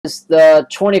It's the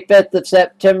 25th of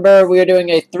September. We are doing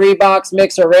a 3-box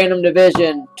mixer random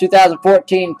division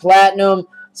 2014 Platinum,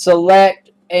 Select,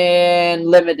 and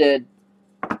Limited.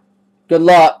 Good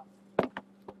luck.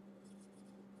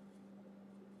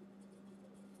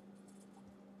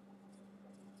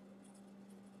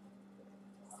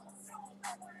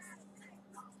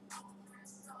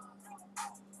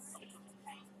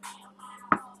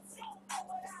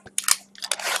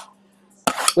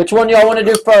 Which one y'all want to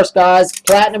do first, guys?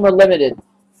 Platinum or Limited?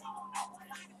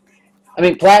 I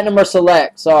mean, Platinum or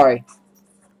Select, sorry.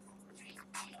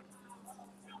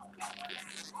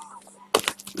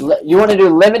 You want to do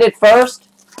Limited first?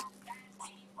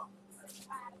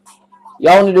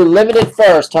 Y'all want to do Limited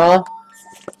first, huh?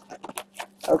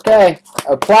 Okay.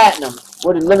 Or Platinum.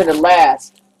 What did Limited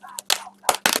last?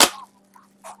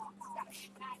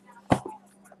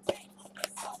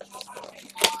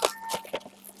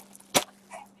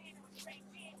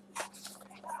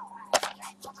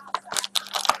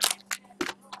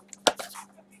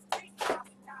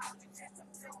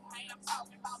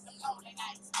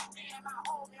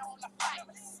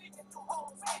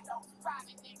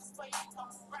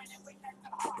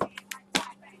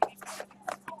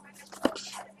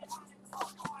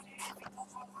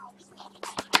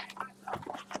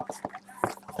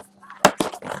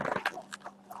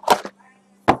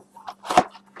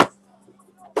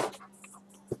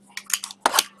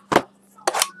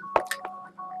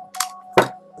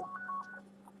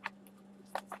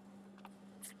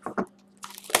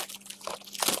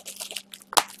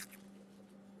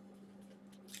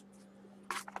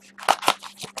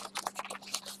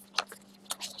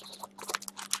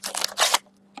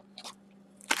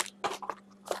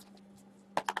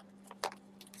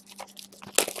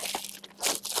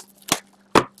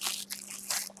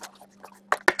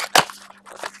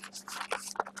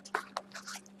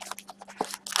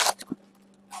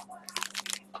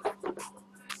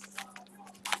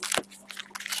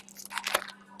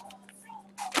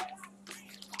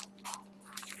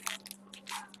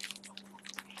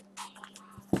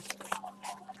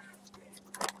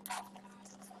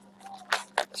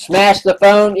 Smash the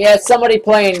phone. Yeah, it's somebody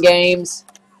playing games.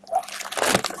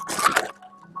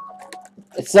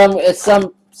 It's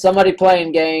somebody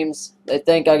playing games. They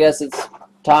think, I guess it's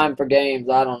time for games.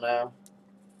 I don't know.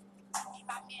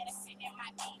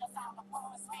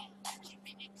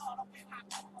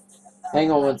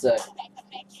 Hang on one sec.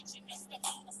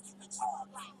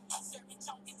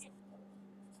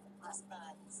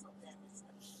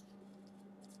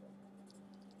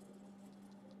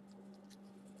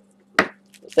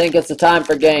 I think it's the time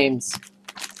for games.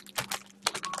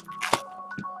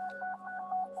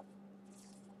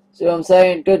 See what I'm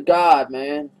saying? Good God,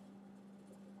 man.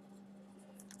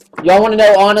 Y'all want to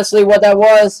know honestly what that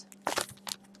was?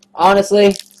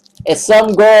 Honestly, it's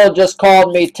some girl just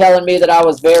called me telling me that I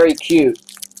was very cute.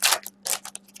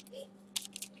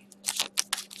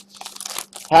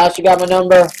 How she got my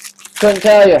number? Couldn't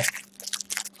tell you.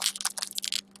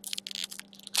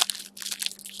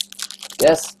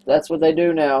 Guess that's what they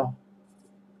do now.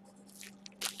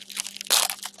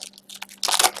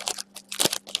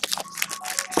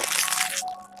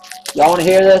 Y'all want to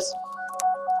hear this?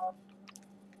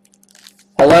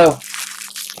 Hello?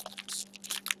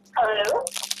 Hello?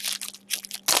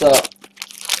 What's up?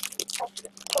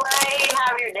 Can I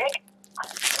have your dick?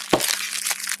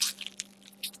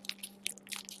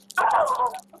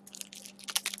 Oh.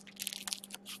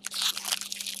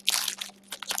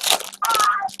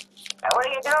 What are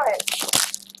you doing?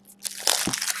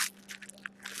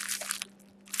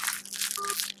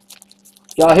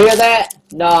 Y'all hear that?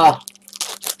 Nah.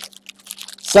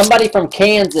 Somebody from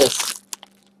Kansas.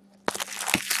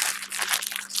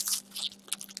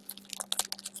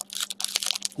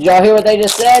 Did y'all hear what they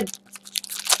just said?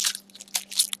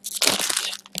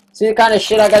 See the kind of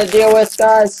shit I gotta deal with,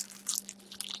 guys?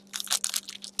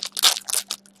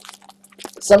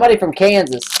 Somebody from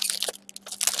Kansas.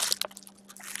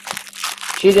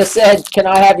 She just said, "Can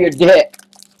I have your dick?"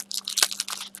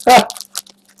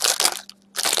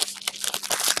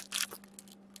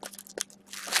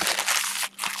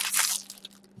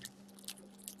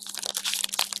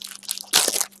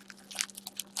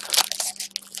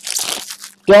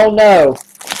 Don't know.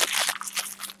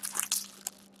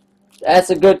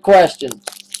 That's a good question.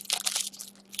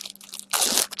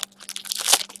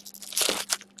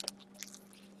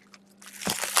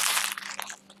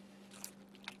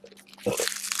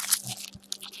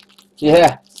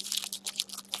 Yeah.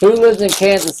 Who lives in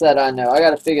Kansas that I know? I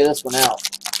gotta figure this one out.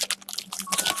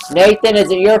 Nathan,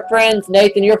 is it your friends?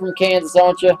 Nathan, you're from Kansas,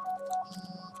 aren't you?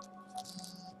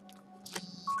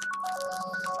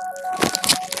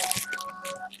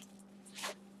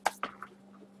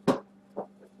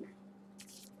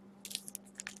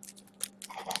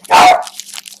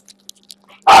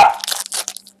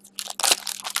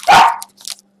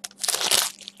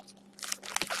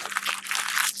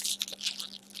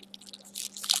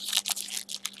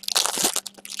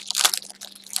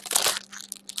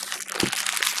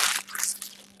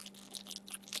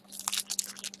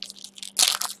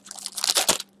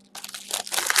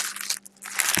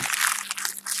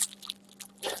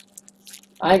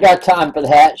 I ain't got time for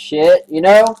that shit, you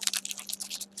know?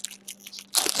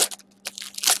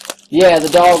 Yeah, the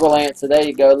dog will answer. There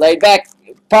you go. Laid back.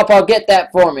 Papa, get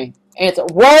that for me. Answer.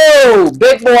 Whoa!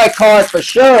 Big boy card for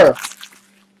sure.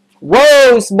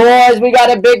 Whoa, boys. We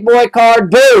got a big boy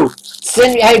card. Boo.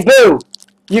 Send me. Hey, Boo.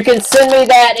 You can send me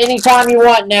that anytime you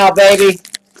want now, baby.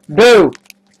 Boo.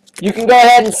 You can go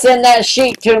ahead and send that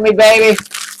sheet to me, baby.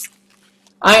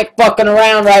 I ain't fucking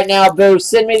around right now, Boo.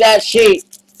 Send me that sheet.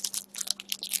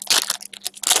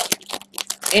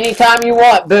 Anytime you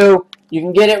want, Boo. You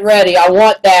can get it ready. I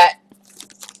want that.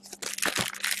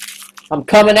 I'm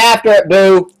coming after it,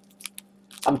 Boo.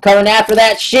 I'm coming after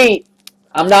that sheet.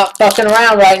 I'm not fucking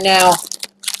around right now.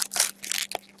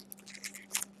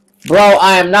 Bro,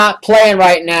 I am not playing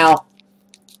right now.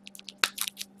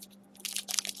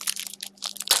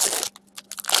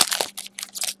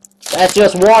 That's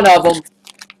just one of them.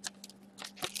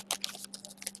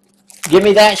 Give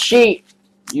me that sheet.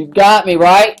 You got me,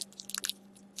 right?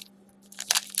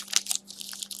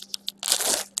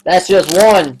 That's just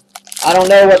one. I don't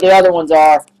know what the other ones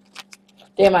are.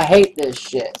 Damn, I hate this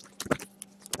shit.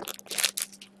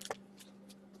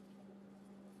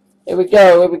 Here we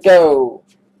go, here we go.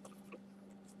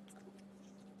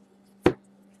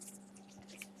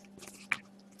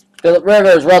 Phillip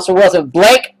Rivers, Russell Wilson.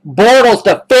 Blake Bortles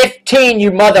to 15,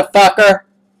 you motherfucker.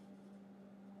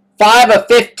 5 of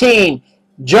 15.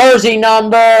 Jersey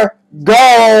number,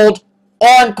 gold,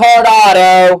 on-card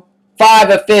auto. 5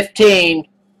 of 15.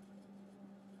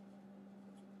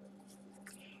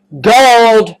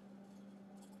 Gold.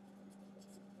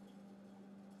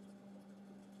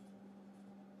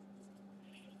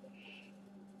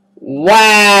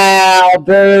 Wow,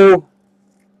 Boo.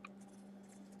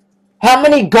 How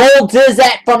many golds is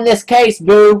that from this case,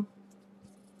 Boo?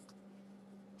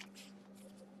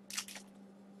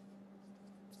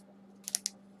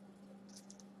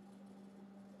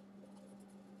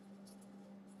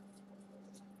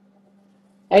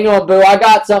 Hang on, Boo. I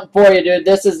got something for you, dude.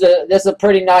 This is a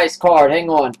pretty nice card. Hang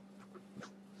on.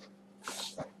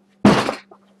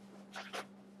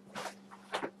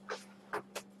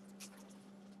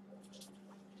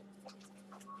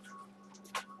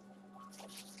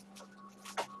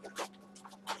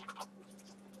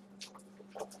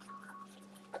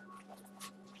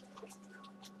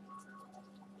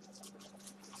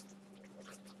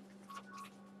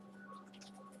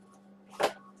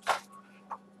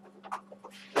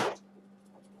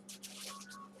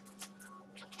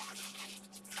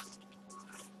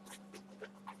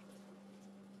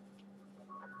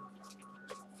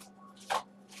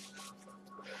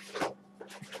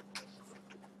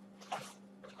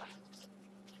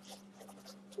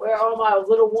 Where are my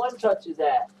little one touches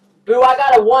at? Boo, I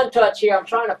got a one touch here. I'm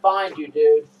trying to find you,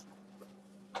 dude.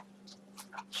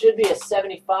 Should be a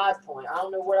 75 point. I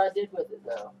don't know what I did with it,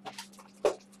 though.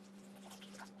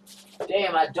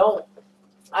 Damn, I don't.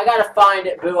 I gotta find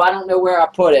it, Boo. I don't know where I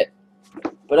put it.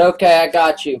 But okay, I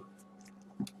got you.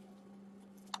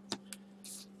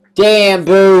 Damn,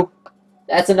 Boo.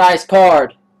 That's a nice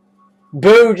card.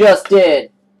 Boo just did.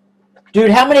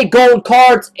 Dude, how many gold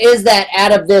cards is that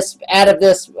out of this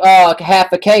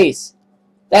half a case?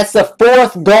 That's the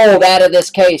 4th gold out of this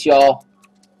case, y'all.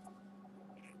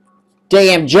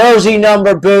 Damn, jersey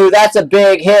number, Boo. That's a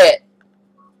big hit.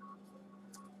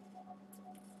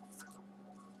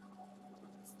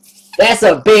 That's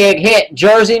a big hit.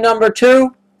 Jersey number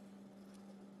 2.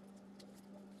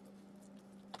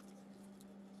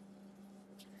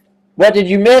 What did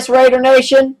you miss, Raider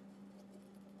Nation?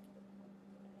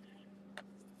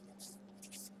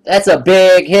 That's a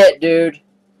big hit, dude.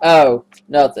 Oh,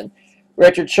 nothing.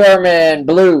 Richard Sherman,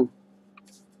 blue.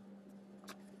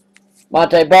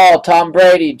 Monte Ball, Tom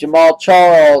Brady, Jamal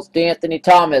Charles, D'Anthony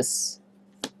Thomas,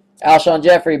 Alshon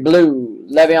Jeffrey, blue.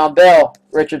 Le'Veon Bell,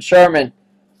 Richard Sherman,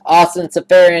 Austin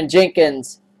Safarian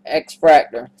Jenkins,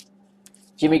 X-Fractor.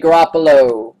 Jimmy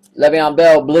Garoppolo, Le'Veon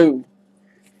Bell, blue.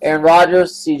 Aaron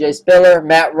Rodgers, C.J. Spiller,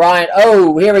 Matt Ryan.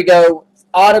 Oh, here we go.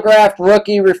 Autographed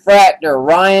rookie refractor,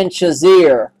 Ryan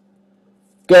Shazier.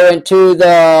 Going to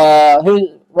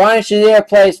the Ryan Shazier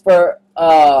plays for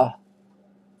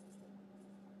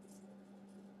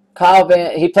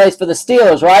he plays for the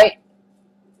Steelers, right?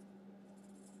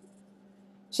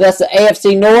 So that's the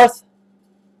AFC North.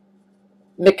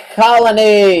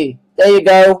 McCollany, there you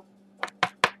go.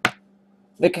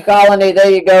 McCollany,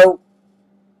 there you go.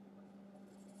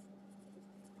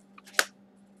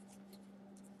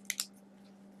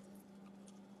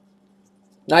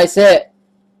 Nice hit.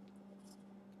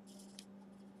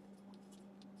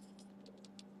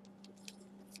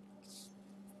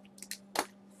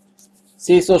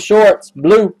 Cecil Shorts,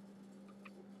 blue.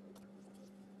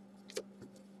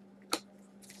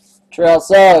 Terrell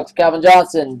Suggs, Calvin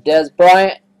Johnson, Des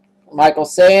Bryant, Michael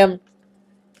Sam,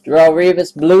 Darrell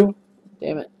Revis, blue.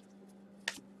 Damn it.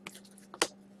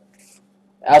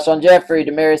 Alshon Jeffrey,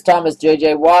 Demarius Thomas,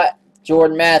 J.J. Watt,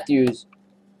 Jordan Matthews,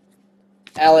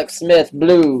 Alex Smith,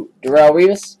 blue. Darrell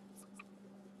Revis.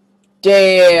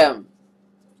 Damn.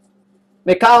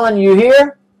 McCollin, you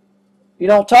here? You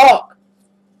don't talk.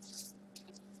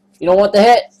 You don't want the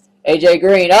hit. A.J.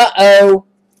 Green. Uh-oh.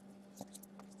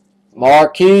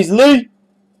 Marquise Lee.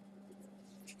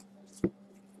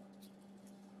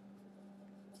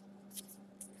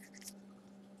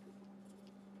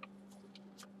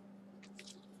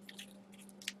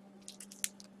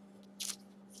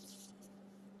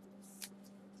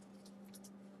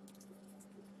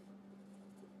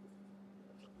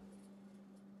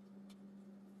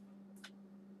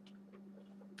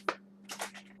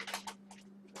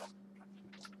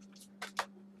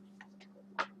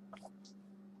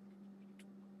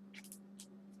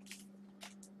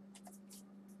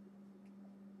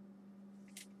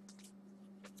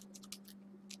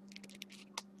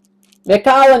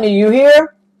 McCollin, are you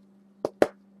here?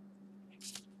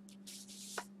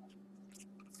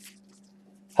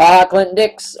 Ha, Clinton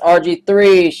Dix,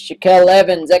 RG3, Shaquille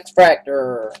Evans,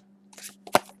 X-Fractor,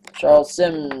 Charles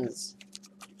Sims,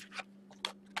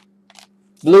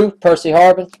 blue, Percy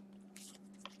Harvin,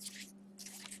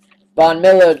 Von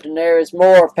Miller, Daenerys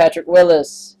Moore, Patrick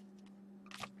Willis,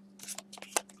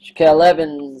 Shaquille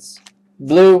Evans,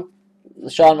 blue,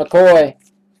 LaShawn McCoy,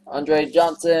 Andre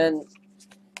Johnson,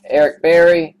 Eric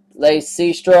Berry, Lace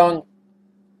Seastrung,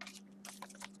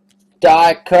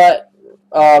 die cut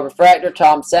refractor,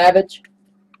 Tom Savage,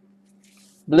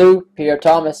 blue, Pierre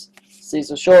Thomas,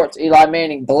 Cecil Shorts, Eli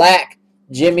Manning, black,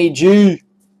 Jimmy G,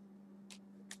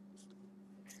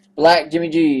 black Jimmy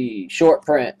G, short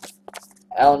print,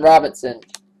 Allen Robinson,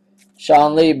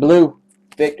 Sean Lee, blue,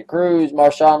 Victor Cruz,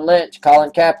 Marshawn Lynch, Colin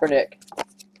Kaepernick,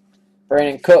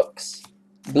 Brandon Cooks,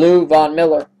 blue, Von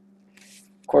Miller,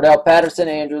 Cordell Patterson,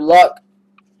 Andrew Luck,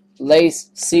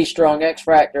 Lace Seastrung,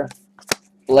 X-Fractor,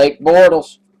 Blake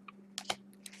Bortles,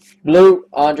 blue,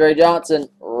 Andre Johnson,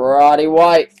 Roddy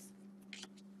White,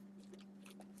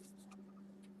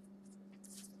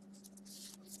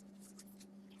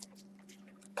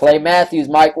 Clay Matthews,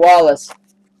 Mike Wallace,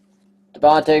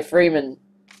 Devontae Freeman,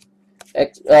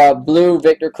 blue,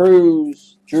 Victor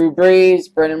Cruz, Drew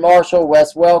Brees, Brendan Marshall,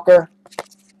 Wes Welker,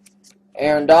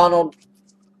 Aaron Donald,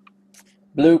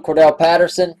 blue, Cordell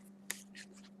Patterson,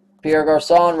 Pierre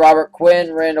Garçon, Robert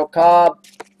Quinn, Randall Cobb,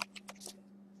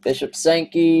 Bishop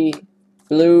Sankey,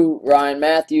 blue, Ryan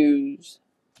Matthews,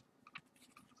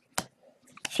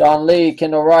 Sean Lee,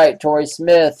 Kendall Wright, Torrey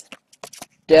Smith,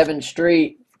 Devin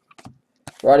Street,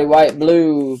 Roddy White,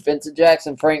 blue, Vincent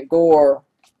Jackson, Frank Gore,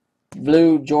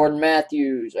 blue, Jordan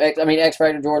Matthews,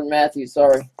 X-Fractor Jordan Matthews,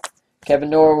 sorry,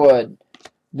 Kevin Norwood,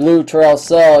 blue, Terrell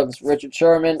Suggs, Richard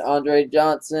Sherman, Andre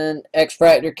Johnson,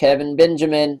 X-Fractor, Kelvin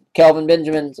Benjamin,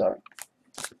 sorry,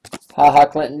 Ha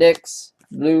Clinton Dix,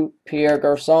 blue, Pierre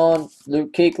Garçon,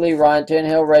 Luke Kuechly, Ryan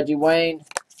Tannehill, Reggie Wayne,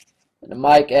 and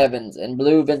Mike Evans, and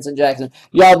blue, Vincent Jackson.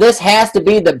 Y'all, this has to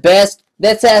be the best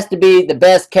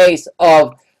case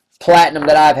of platinum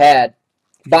that I've had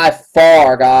by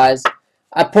far, guys.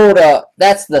 I pulled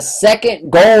that's the second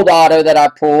gold auto that I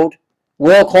pulled.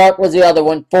 Will Clark was the other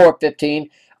one, 4/15.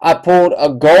 I pulled a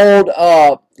gold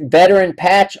veteran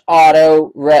patch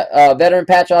auto,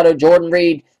 Jordan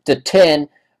Reed to 10.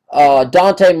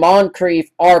 Dante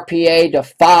Moncrief RPA to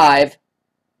 5.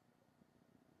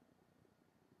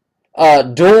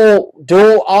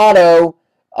 Dual auto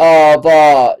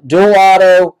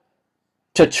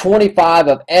to 25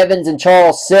 of Evans and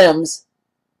Charles Sims.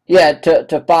 Yeah,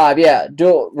 to 5. Yeah,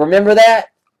 remember that?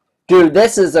 Dude,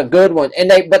 this is a good one.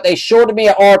 But they shorted me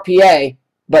at RPA.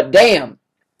 But damn,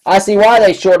 I see why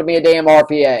they shorted me a damn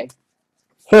RPA.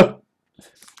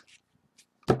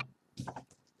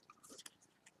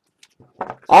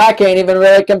 I can't even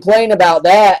really complain about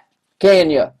that, can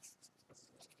you?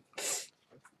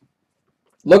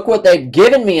 Look what they've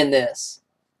given me in this.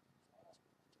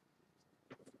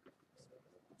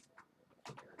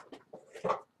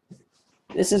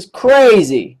 This is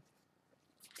crazy.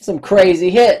 Some crazy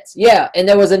hits. Yeah, and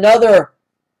there was another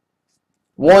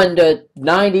 1 to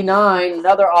 99,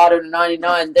 another auto to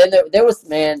 99. Then there was,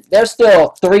 man, there's still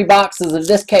 3 boxes of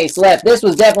this case left. This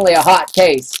was definitely a hot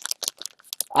case.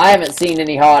 I haven't seen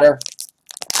any hotter.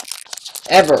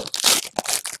 Ever.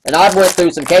 And I've went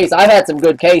through some cases. I've had some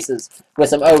good cases with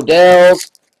some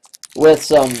Odells, with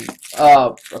some,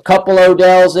 a couple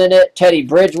Odells in it. Teddy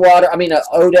Bridgewater,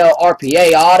 Odell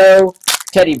RPA auto.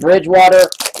 Teddy Bridgewater,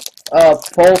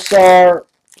 Pulsar,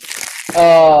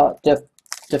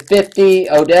 to 50.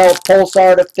 Odell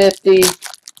Pulsar to 50.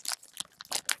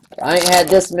 I ain't had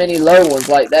this many low ones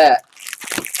like that.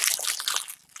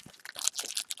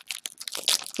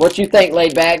 What you think,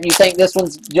 laid back? You think this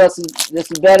one's this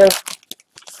is better?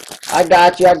 I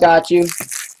got you. I got you.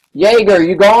 Jaeger,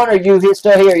 you gone or you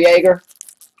still here, Jaeger?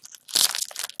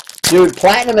 Dude,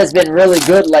 Platinum has been really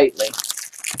good lately.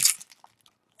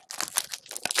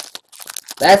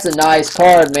 That's a nice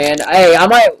card, man. Hey,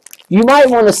 you might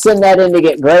want to send that in to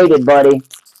get graded, buddy.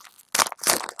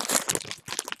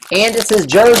 And it's his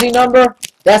jersey number.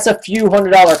 That's a few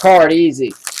 $100 card,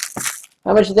 easy.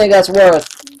 How much you think that's worth,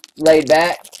 laid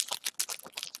back?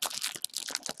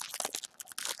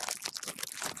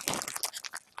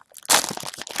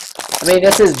 I mean,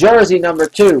 this is jersey number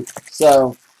 2,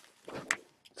 so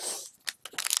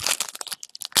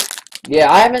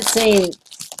yeah, I haven't seen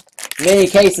many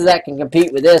cases that can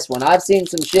compete with this one. I've seen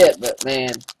some shit, but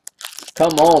man,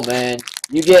 come on, man.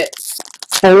 You get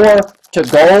 4 to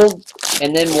gold,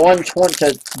 and then one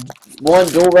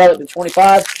dual relic to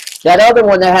 25. That other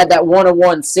one that had that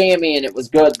 101 Sammy in it was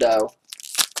good though.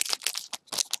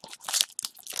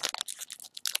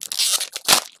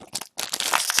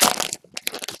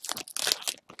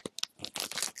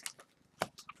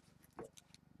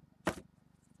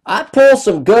 I pull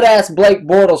some good-ass Blake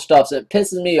Bortles stuff, so it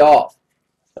pisses me off.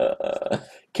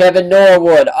 Kevin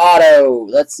Norwood, auto.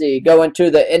 Let's see. Going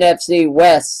to the NFC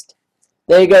West.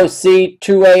 There you go,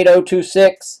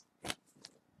 C28026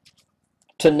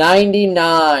 to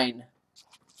 99.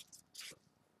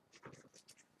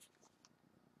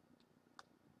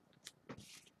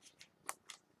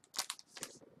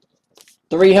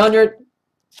 $300?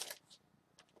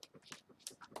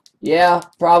 Yeah,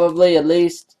 probably at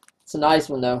least. It's a nice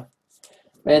one though.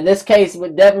 Man, this case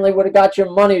definitely would have got your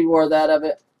money worth out of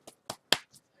it.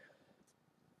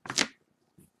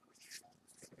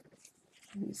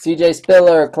 CJ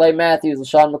Spiller, Clay Matthews,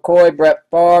 LaShawn McCoy, Brett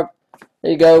Favre.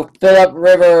 There you go. Phillip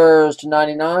Rivers to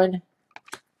 99.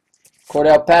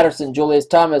 Cordell Patterson, Julius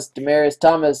Thomas, Demaryius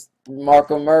Thomas,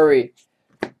 Marco Murray,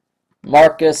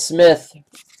 Marcus Smith,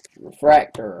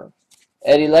 refractor.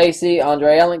 Eddie Lacy,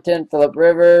 Andre Ellington, Phillip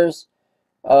Rivers,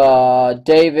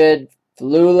 David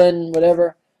Lulin,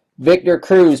 whatever. Victor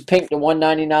Cruz, pink to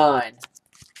 199.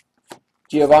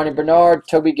 Giovanni Bernard,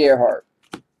 Toby Gerhart.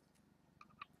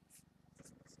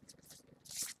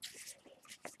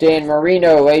 Dan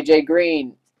Marino, AJ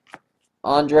Green,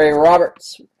 Andre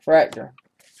Roberts, refractor.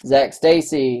 Zach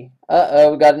Stacy. We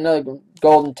got another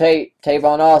Golden Tate,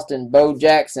 Tavon Austin, Bo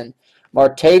Jackson.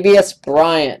 Martavius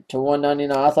Bryant to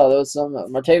 199. I thought that was some.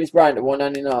 Martavius Bryant to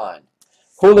 199.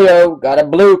 Julio, got a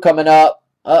blue coming up.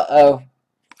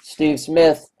 Steve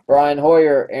Smith, Brian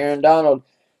Hoyer, Aaron Donald,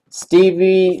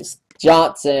 Stevie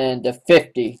Johnson to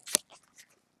 50.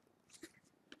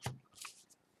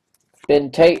 Ben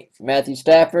Tate, Matthew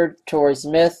Stafford, Torrey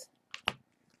Smith.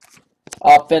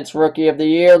 Offense Rookie of the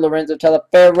Year, Lorenzo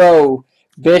Taliaferro,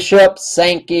 Bishop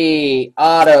Sankey,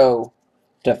 auto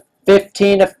to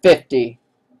 15 of 50.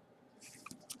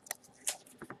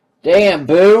 Damn,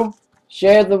 Boo.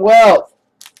 Share the wealth.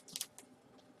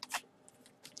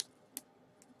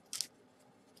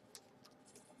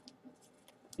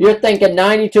 You're thinking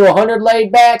 90 to 100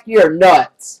 laid back? You're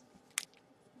nuts.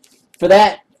 For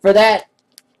that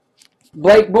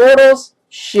Blake Bortles?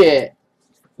 Shit.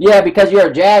 Yeah, because you're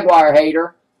a Jaguar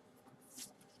hater.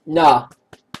 Nah.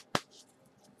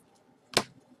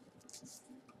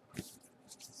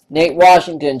 Nate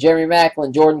Washington, Jeremy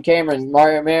Maclin, Jordan Cameron,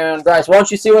 Marion Grice. Why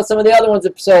don't you see what some of the other ones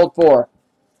have sold for?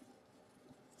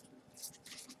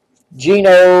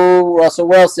 Geno, Russell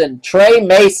Wilson, Trey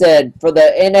Mason for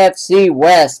the NFC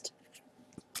West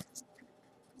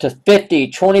to 50,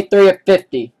 23 of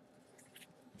 50.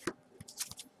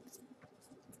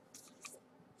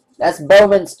 That's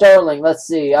Bowman Sterling. Let's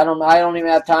see. I don't even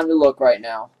have time to look right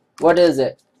now. What is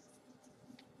it?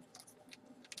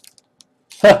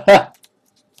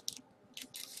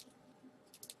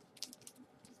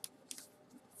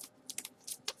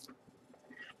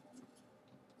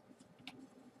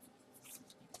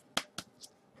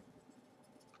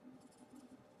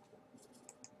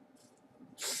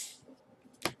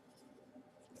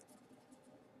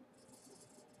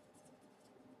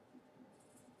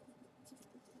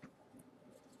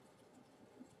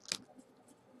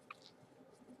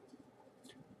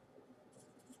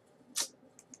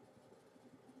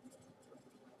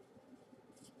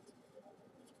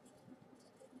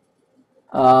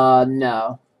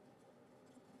 No.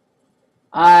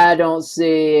 I don't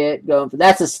see it going for...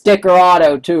 That's a sticker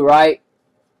auto too, right?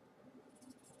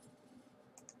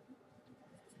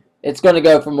 It's going to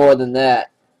go for more than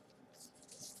that.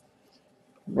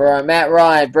 Matt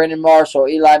Ryan, Brendan Marshall,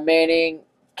 Eli Manning,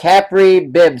 Capri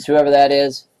Bibbs, whoever that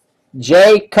is.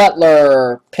 Jay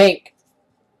Cutler, pink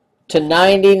to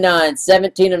 99,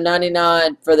 17 of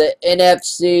 99 for the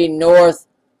NFC North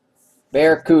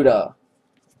Barracuda.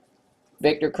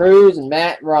 Victor Cruz and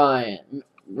Matt Ryan.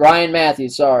 Ryan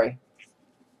Matthews, sorry.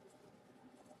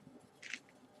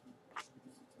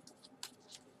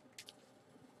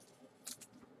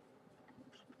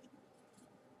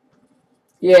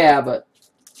 Yeah, but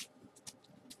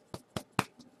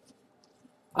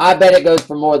I bet it goes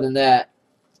for more than that.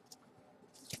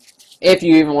 If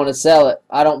you even want to sell it.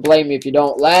 I don't blame you if you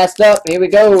don't. Last up, here we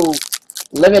go.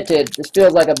 Limited. This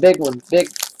feels like a big one. Big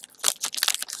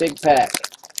pack.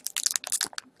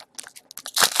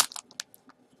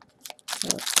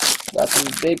 Got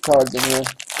some big cards in here.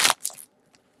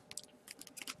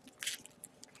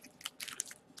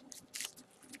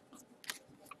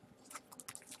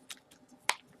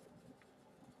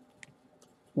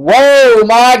 Whoa,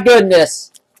 my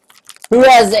goodness. Who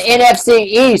has the NFC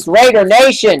East? Raider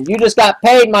Nation. You just got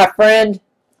paid, my friend.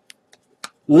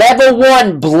 Level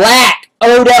 1 black.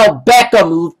 Odell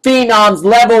Beckham. Phenoms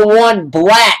level 1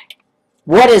 black.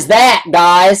 What is that,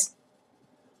 guys?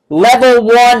 Level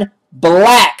 1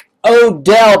 black.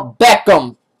 Odell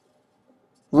Beckham.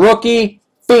 Rookie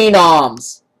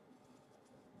Phenoms.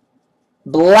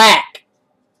 Black.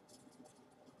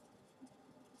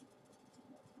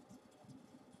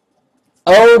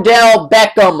 Odell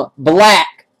Beckham,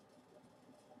 black.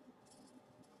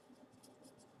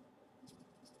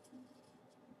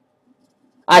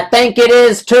 I think it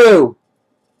is too.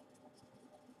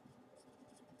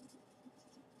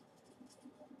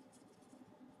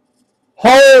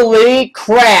 Holy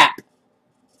crap.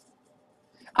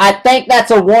 I think that's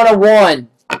a 1-of-1.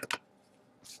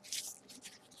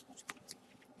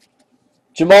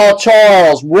 Jamal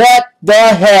Charles, what the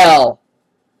hell?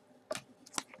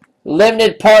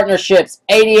 Limited partnerships,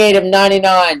 88 of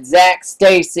 99. Zach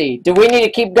Stacy. Do we need to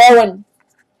keep going?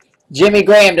 Jimmy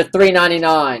Graham to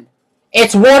 399.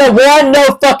 It's 1-of-1?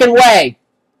 No fucking way.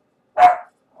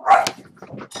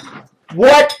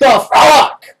 What the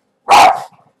fuck?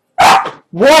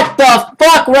 What the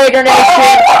fuck, Raider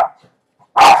Nation?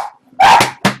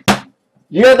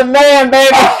 You're the man,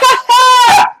 baby.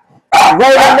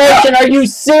 Raider Nation, are you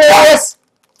serious?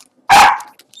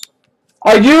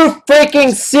 Are you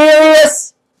freaking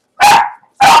serious?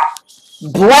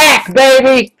 Black,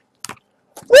 baby.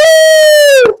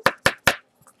 Woo!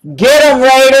 Get him,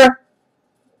 Raider.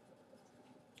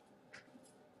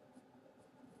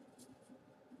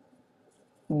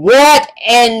 What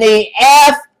in the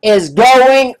F is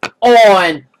going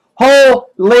on?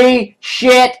 Holy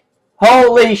shit.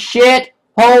 Holy shit.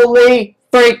 Holy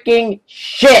freaking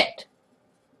shit.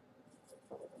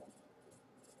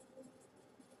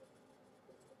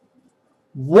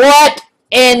 What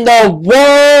in the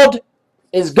world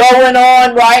is going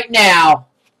on right now?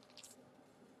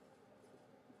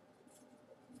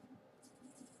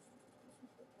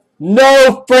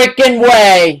 No freaking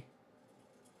way.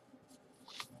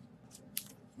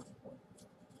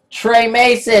 Trey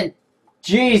Mason.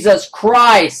 Jesus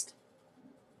Christ.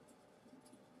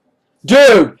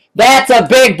 Dude, that's a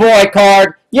big boy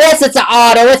card. Yes, it's an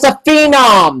auto. It's a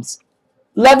Phenoms.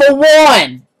 Level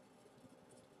 1.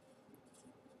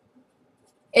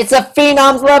 It's a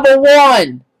Phenoms level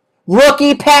 1.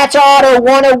 Rookie patch auto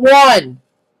 1-of-1.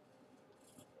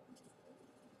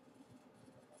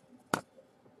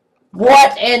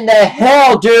 What in the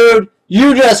hell, dude?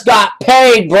 You just got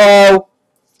paid, bro.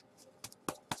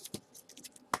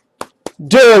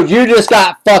 Dude, you just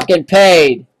got fucking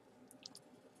paid.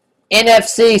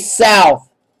 NFC South.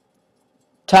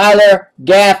 Tyler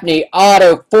Gaffney,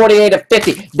 auto 48 of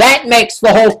 50. That makes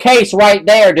the whole case right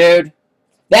there, dude.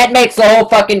 That makes the whole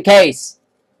fucking case.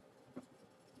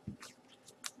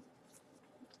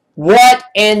 What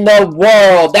in the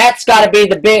world? That's got to be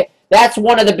the big... That's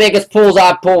one of the biggest pulls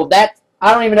I've pulled. I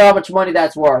don't even know how much money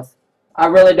that's worth. I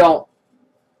really don't.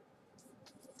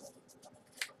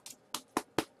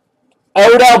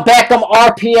 Odell Beckham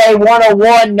RPA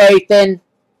 101, Nathan.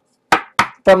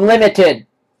 From Limited.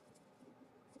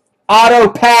 Auto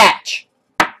patch.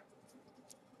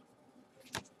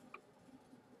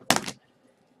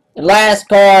 And last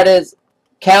card is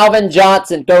Calvin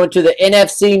Johnson going to the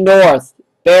NFC North.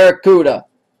 Barracuda.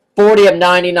 40 of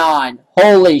 99.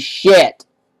 Holy shit.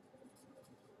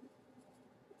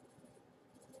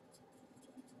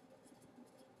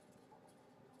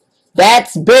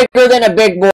 That's bigger than a big boy.